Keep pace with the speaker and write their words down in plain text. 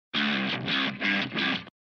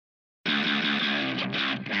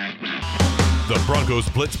The Broncos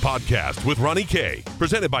Blitz podcast with Ronnie Kohrt,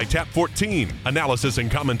 presented by Tap 14. Analysis and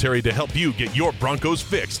commentary to help you get your Broncos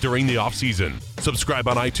fix during the offseason. Subscribe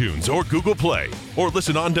on iTunes or Google Play, or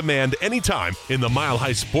listen on demand anytime in the Mile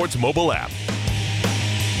High Sports mobile app.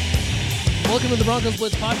 Welcome to the Broncos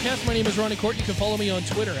Blitz podcast. My name is Ronnie Kohrt. You can follow me on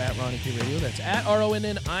Twitter at Ronnie K Radio. That's at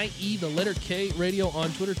RONNIE, the letter K Radio on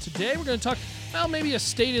Twitter. Today we're going to talk, well, maybe a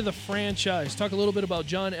state of the franchise. Talk a little bit about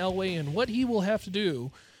John Elway and what he will have to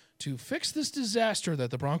do to fix this disaster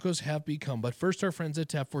that the Broncos have become. But first, our friends at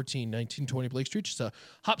Tap 14, 1920 Blake Street. Just a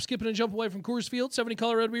hop, skip, and a jump away from Coors Field. 70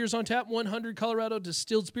 Colorado beers on tap, 100 Colorado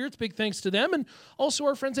distilled spirits. Big thanks to them. And also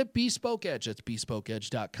our friends at Bespoke Edge. That's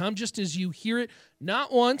bespokeedge.com. Just as you hear it,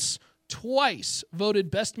 not once, twice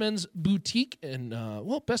voted Best Men's Boutique and,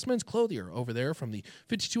 Best Men's Clothier over there from the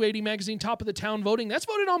 5280 magazine, top of the town voting. That's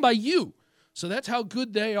voted on by you. So that's how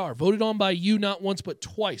good they are. Voted on by you not once, but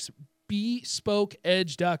twice.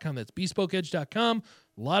 BespokeEdge.com. That's BespokeEdge.com.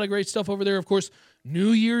 A lot of great stuff over there. Of course, New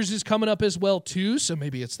Year's is coming up as well, too, so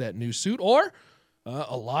maybe it's that new suit. Or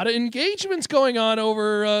a lot of engagements going on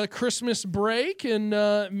over Christmas break, and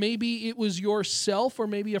maybe it was yourself or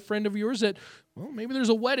maybe a friend of yours that, well, maybe there's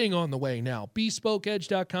a wedding on the way now.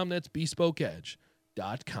 BespokeEdge.com. That's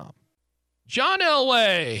BespokeEdge.com. John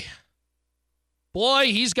Elway. Boy,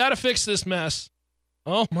 he's got to fix this mess.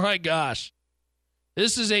 Oh, my gosh.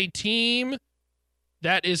 This is a team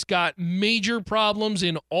that has got major problems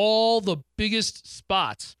in all the biggest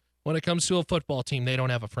spots when it comes to a football team. They don't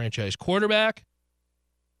have a franchise quarterback.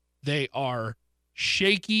 They are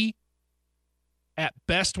shaky at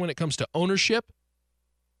best when it comes to ownership.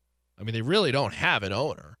 I mean, they really don't have an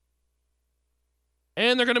owner.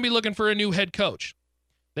 And they're going to be looking for a new head coach.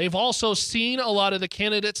 They've also seen a lot of the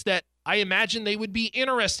candidates that I imagine they would be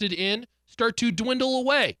interested in start to dwindle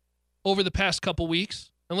away over the past couple weeks.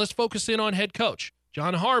 And let's focus in on head coach.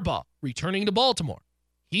 John Harbaugh returning to Baltimore.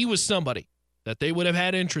 He was somebody that they would have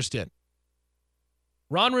had interest in.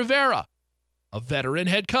 Ron Rivera, a veteran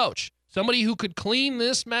head coach, somebody who could clean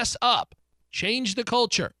this mess up, change the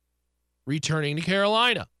culture, returning to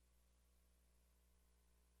Carolina.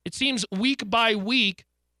 It seems week by week,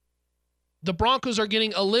 the Broncos are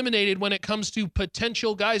getting eliminated when it comes to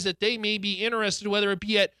potential guys that they may be interested, whether it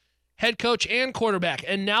be at head coach and quarterback.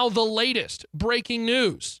 And now the latest breaking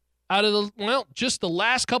news out of just the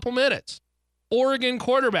last couple minutes. Oregon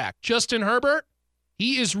quarterback Justin Herbert,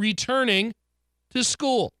 he is returning to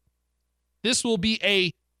school. This will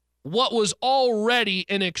be what was already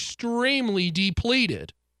an extremely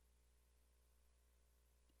depleted,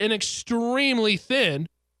 an extremely thin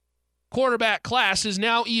quarterback class is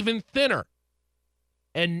now even thinner.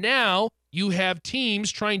 And now you have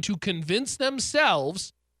teams trying to convince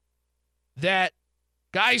themselves that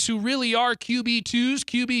guys who really are QB2s,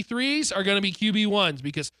 QB3s are going to be QB1s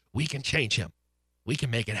because we can change him. We can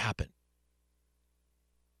make it happen.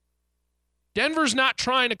 Denver's not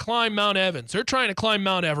trying to climb Mount Evans. They're trying to climb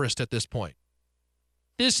Mount Everest at this point.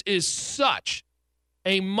 This is such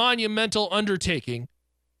a monumental undertaking.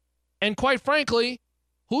 And quite frankly,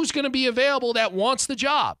 who's going to be available that wants the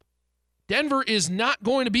job? Denver is not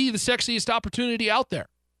going to be the sexiest opportunity out there.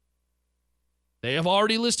 They have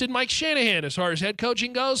already listed Mike Shanahan as far as head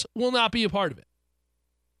coaching goes, will not be a part of it.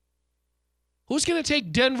 Who's going to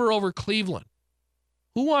take Denver over Cleveland?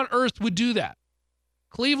 Who on earth would do that?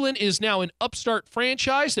 Cleveland is now an upstart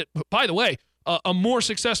franchise that, by the way, a more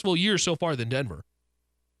successful year so far than Denver,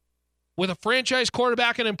 with a franchise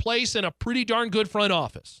quarterback in place and a pretty darn good front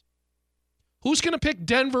office. Who's going to pick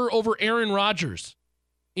Denver over Aaron Rodgers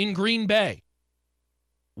in Green Bay?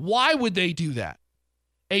 Why would they do that?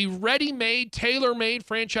 A ready-made, tailor-made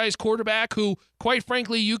franchise quarterback who, quite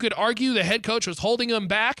frankly, you could argue the head coach was holding them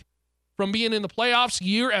back from being in the playoffs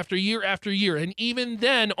year after year after year. And even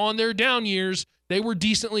then, on their down years, they were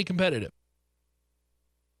decently competitive.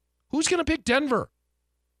 Who's going to pick Denver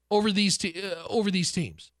over these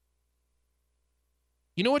teams?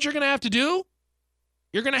 You know what you're going to have to do?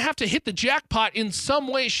 You're going to have to hit the jackpot in some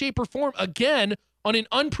way, shape, or form again on an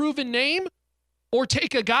unproven name, or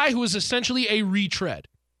take a guy who is essentially a retread.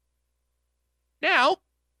 Now,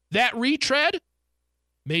 that retread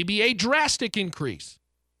may be a drastic increase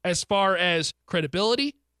as far as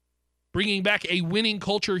credibility, bringing back a winning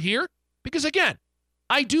culture here, because again,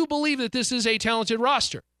 I do believe that this is a talented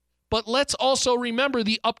roster, but let's also remember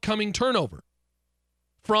the upcoming turnover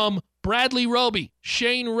from Bradley Roby,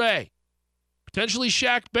 Shane Ray, potentially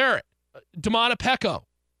Shaq Barrett, Damana Pecco.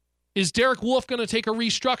 Is Derek Wolfe going to take a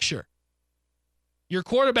restructure? Your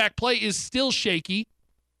quarterback play is still shaky.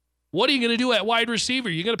 What are you going to do at wide receiver?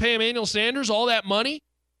 You're going to pay Emmanuel Sanders all that money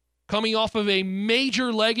coming off of a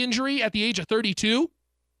major leg injury at the age of 32?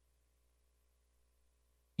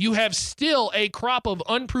 You have still a crop of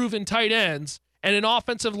unproven tight ends and an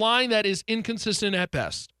offensive line that is inconsistent at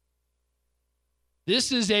best.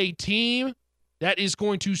 This is a team that is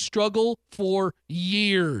going to struggle for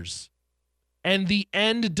years, and the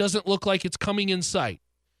end doesn't look like it's coming in sight.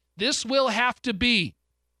 This will have to be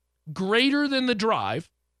greater than the drive,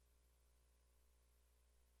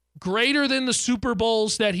 greater than the Super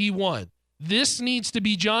Bowls that he won. This needs to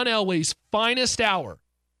be John Elway's finest hour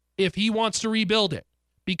if he wants to rebuild it,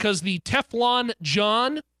 because the Teflon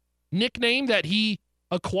John nickname that he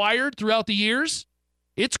acquired throughout the years,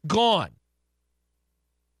 it's gone.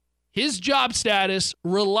 His job status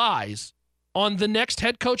relies on the next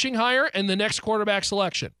head coaching hire and the next quarterback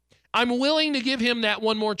selection. I'm willing to give him that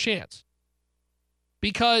one more chance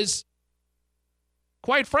because,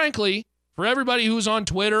 quite frankly, for everybody who's on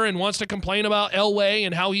Twitter and wants to complain about Elway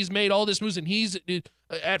and how he's made all this moves and he's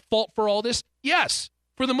at fault for all this, yes.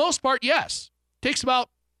 For the most part, yes. Takes about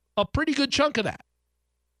a pretty good chunk of that.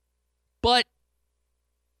 But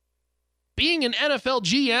being an NFL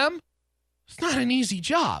GM, it's not an easy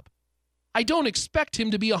job. I don't expect him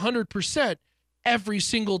to be 100% every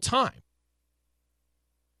single time.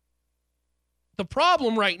 The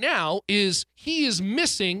problem right now is he is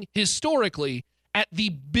missing historically at the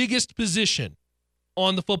biggest position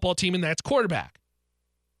on the football team, and that's quarterback.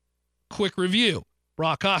 Quick review.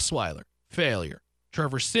 Brock Osweiler, failure.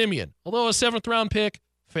 Trevor Siemian, although a 7th-round pick,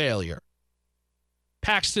 failure.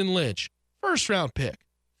 Paxton Lynch, 1st-round pick,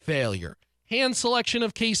 failure. Hand selection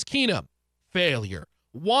of Case Keenum, failure.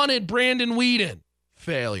 Wanted Brandon Weeden,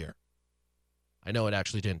 failure. I know it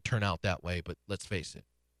actually didn't turn out that way, but let's face it,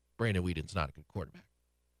 Brandon Weeden's not a good quarterback.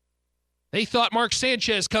 They thought Mark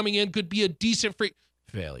Sanchez coming in could be a decent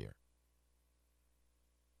failure.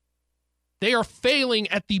 They are failing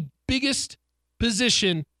at the biggest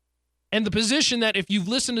position, and the position that if you've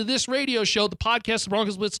listened to this radio show, the podcast, the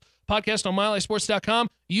Broncos Blitz podcast on MileHighSports.com,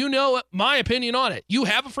 you know my opinion on it. You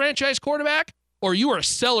have a franchise quarterback or you are a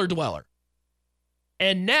cellar dweller.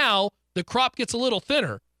 And now the crop gets a little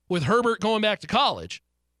thinner with Herbert going back to college.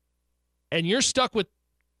 And you're stuck with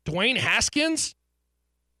Dwayne Haskins,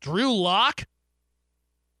 Drew Lock.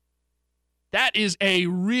 That is a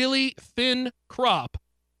really thin crop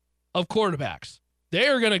of quarterbacks. They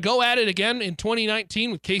are going to go at it again in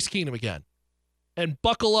 2019 with Case Keenum again. And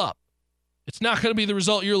buckle up. It's not going to be the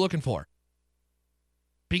result you're looking for.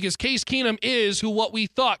 Because Case Keenum is what we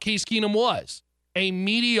thought Case Keenum was. A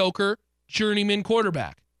mediocre journeyman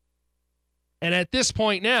quarterback. And at this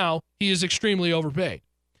point now, he is extremely overpaid.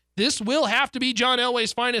 This will have to be John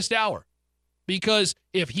Elway's finest hour. Because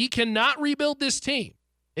if he cannot rebuild this team,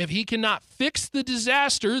 if he cannot fix the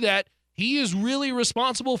disaster that he is really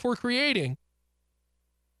responsible for creating,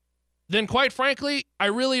 then quite frankly, I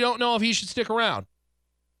really don't know if he should stick around.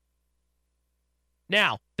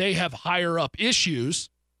 Now, they have higher up issues,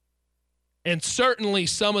 and certainly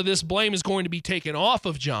some of this blame is going to be taken off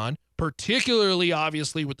of John, particularly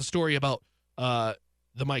obviously with the story about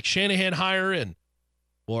the Mike Shanahan hire,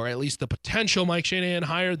 or at least the potential Mike Shanahan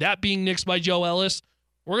hire, that being nixed by Joe Ellis.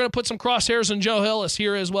 We're going to put some crosshairs on Joe Ellis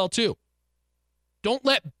here as well, too. Don't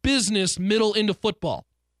let business middle into football.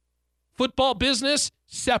 Football business,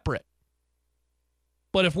 separate.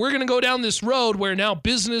 But if we're going to go down this road where now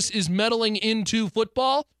business is meddling into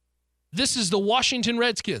football, this is the Washington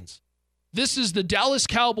Redskins. This is the Dallas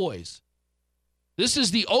Cowboys. This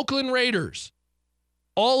is the Oakland Raiders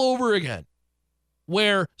all over again,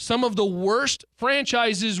 where some of the worst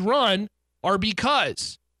franchises run are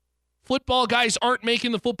because football guys aren't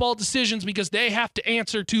making the football decisions because they have to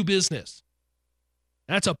answer to business.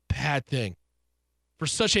 That's a bad thing for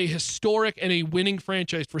such a historic and a winning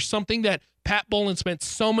franchise, for something that Pat Bowlen spent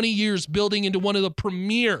so many years building into one of the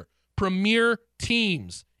premier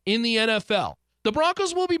teams in the NFL. The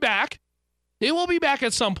Broncos will be back. They will be back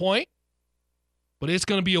at some point, but it's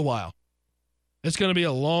going to be a while. It's going to be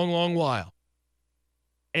a long, long while.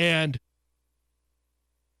 And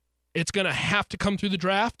it's going to have to come through the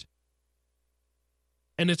draft,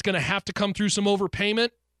 and it's going to have to come through some overpayment.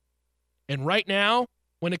 And right now,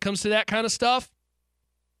 when it comes to that kind of stuff,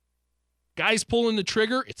 guys pulling the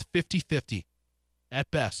trigger, it's 50-50 at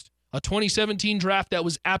best. A 2017 draft that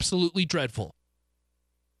was absolutely dreadful.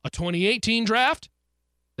 A 2018 draft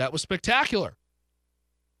that was spectacular.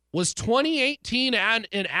 Was 2018 an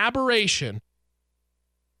aberration,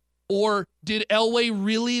 or did Elway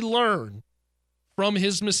really learn from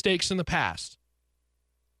his mistakes in the past?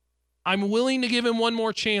 I'm willing to give him one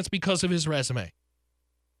more chance because of his resume.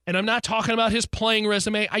 And I'm not talking about his playing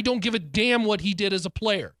resume. I don't give a damn what he did as a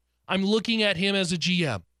player. I'm looking at him as a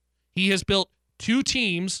GM. He has built 2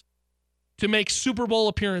 teams to make Super Bowl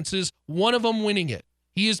appearances, one of them winning it.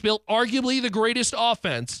 He has built arguably the greatest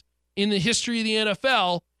offense in the history of the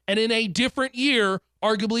NFL, and in a different year,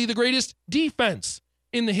 arguably the greatest defense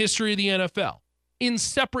in the history of the NFL. In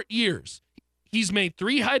separate years, he's made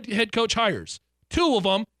 3 head coach hires. 2 of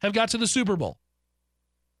them have got to the Super Bowl.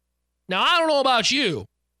 Now, I don't know about you,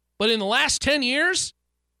 but in the last 10 years,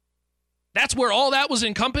 that's where all that was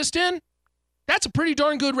encompassed in. That's a pretty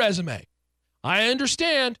darn good resume. I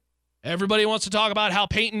understand everybody wants to talk about how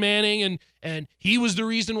Peyton Manning and he was the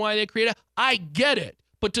reason why they created. I get it.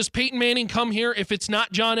 But does Peyton Manning come here if it's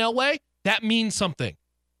not John Elway? That means something.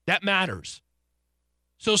 That matters.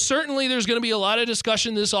 So certainly there's going to be a lot of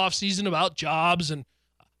discussion this offseason about jobs and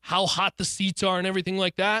how hot the seats are and everything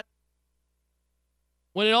like that.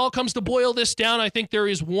 When it all comes to boil this down, I think there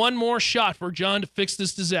is one more shot for John to fix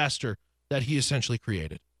this disaster that he essentially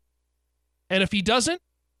created. And if he doesn't,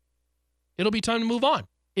 it'll be time to move on.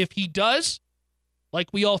 If he does, like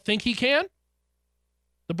we all think he can,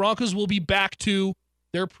 the Broncos will be back to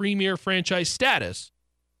their premier franchise status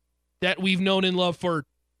that we've known and loved for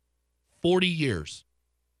 40 years.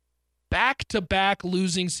 Back-to-back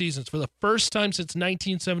losing seasons for the first time since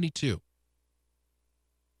 1972.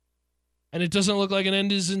 And it doesn't look like an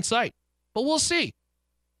end is in sight. But we'll see.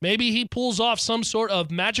 Maybe he pulls off some sort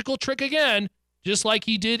of magical trick again, just like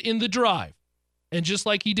he did in the drive. And just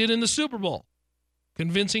like he did in the Super Bowl,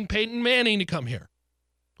 convincing Peyton Manning to come here.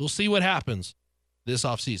 We'll see what happens this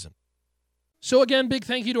offseason. So again, big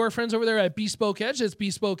thank you to our friends over there at Bespoke Edge. That's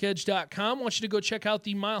bespokeedge.com. I want you to go check out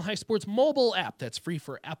the Mile High Sports mobile app. That's free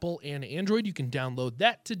for Apple and Android. You can download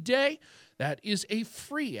that today. That is a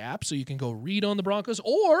free app, so you can go read on the Broncos,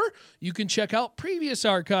 or you can check out previous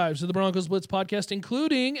archives of the Broncos Blitz podcast,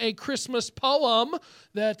 including a Christmas poem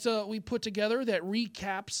that we put together that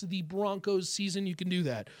recaps the Broncos season. You can do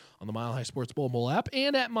that on the Mile High Sports mobile app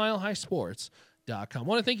and at milehighsports.com. I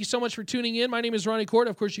want to thank you so much for tuning in. My name is Ronnie Kohrt.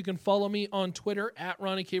 Of course, you can follow me on Twitter at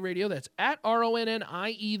Ronnie K Radio. That's at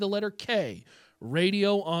RONNIE, the letter K,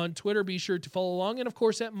 Radio on Twitter. Be sure to follow along. And, of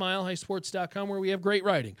course, at milehighsports.com, where we have great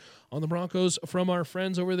writing on the Broncos from our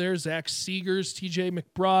friends over there, Zach Seegers, TJ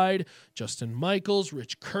McBride, Justin Michaels,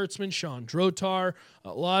 Rich Kurtzman, Sean Drotar.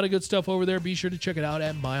 A lot of good stuff over there. Be sure to check it out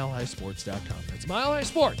at milehighsports.com. That's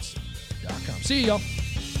milehighsports.com. See you, y'all.